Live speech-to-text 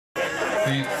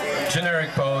The generic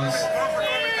pose.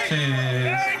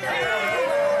 Cheese.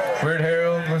 Weird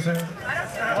Harold, was it?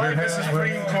 Weird This is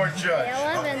Supreme Court judge.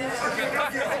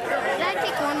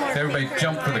 Everybody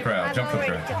jump for the crowd. Jump for the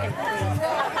crowd.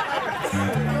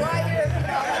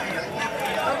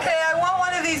 Okay, I want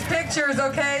one of these pictures,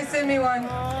 okay? Send me one.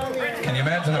 Can you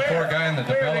imagine the poor guy in the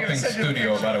developing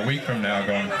studio about a week from now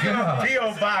going, God,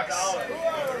 P.O. Box.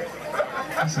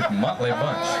 this is a motley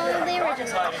bunch.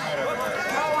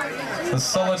 The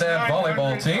Soledad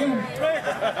volleyball team.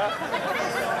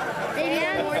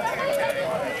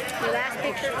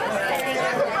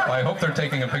 I hope they're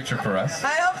taking a picture for us. I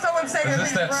hope someone's taking a Is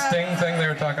picture this that for us. Sting thing they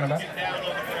were talking about?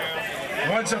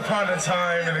 Once upon a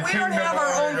time in the We don't have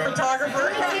our own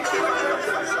photographer.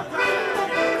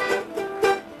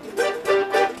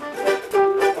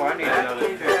 Oh, I need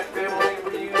another KFAT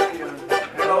Reunion.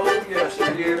 Hello, yes,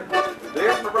 you're here.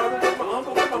 There's my brother, there's my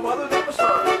uncle, there's my mother, there's my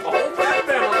son. My whole fat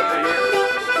family is here.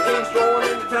 King's going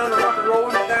into town to rock and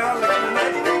rolling it down like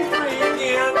 1983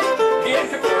 again. In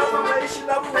commemoration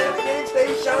of a renegade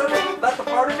station, let the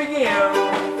party begin.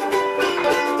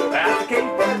 At the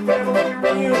KFAT Family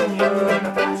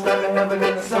Reunion, standing heaven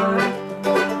in the sun.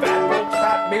 Fat folks,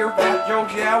 fat beer, fat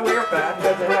jokes, yeah, we're fat,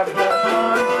 because they have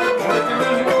fun. If you're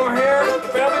losing your hair, the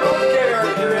family don't care.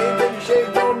 If your age and your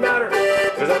shape don't matter.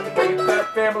 Cause at the KFAT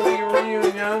Family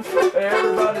Reunion,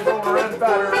 everybody's over and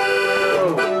fatter.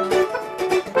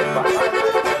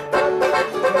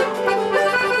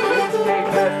 It's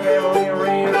KFAT Family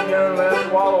Reunion,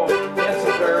 let's wallow, yes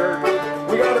sir.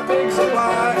 We got a big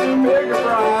supply, bigger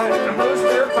fry, and blue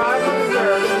spear pie for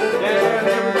dessert. Yeah, and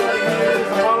everybody here is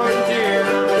volunteer.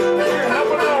 We're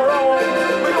helping our own.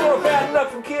 We're gonna fatten up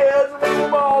some kids and bring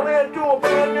them all into a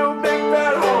brand new big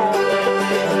fat home.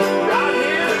 Right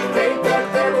here, KFAT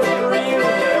Family Reunion.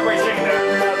 Everybody sing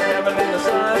that heaven in the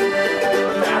sun.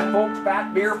 Fat folks,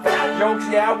 fat beer, fat jokes,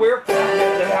 yeah, we're fat.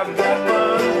 They're having fat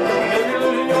fun. And if you're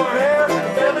losing your hair,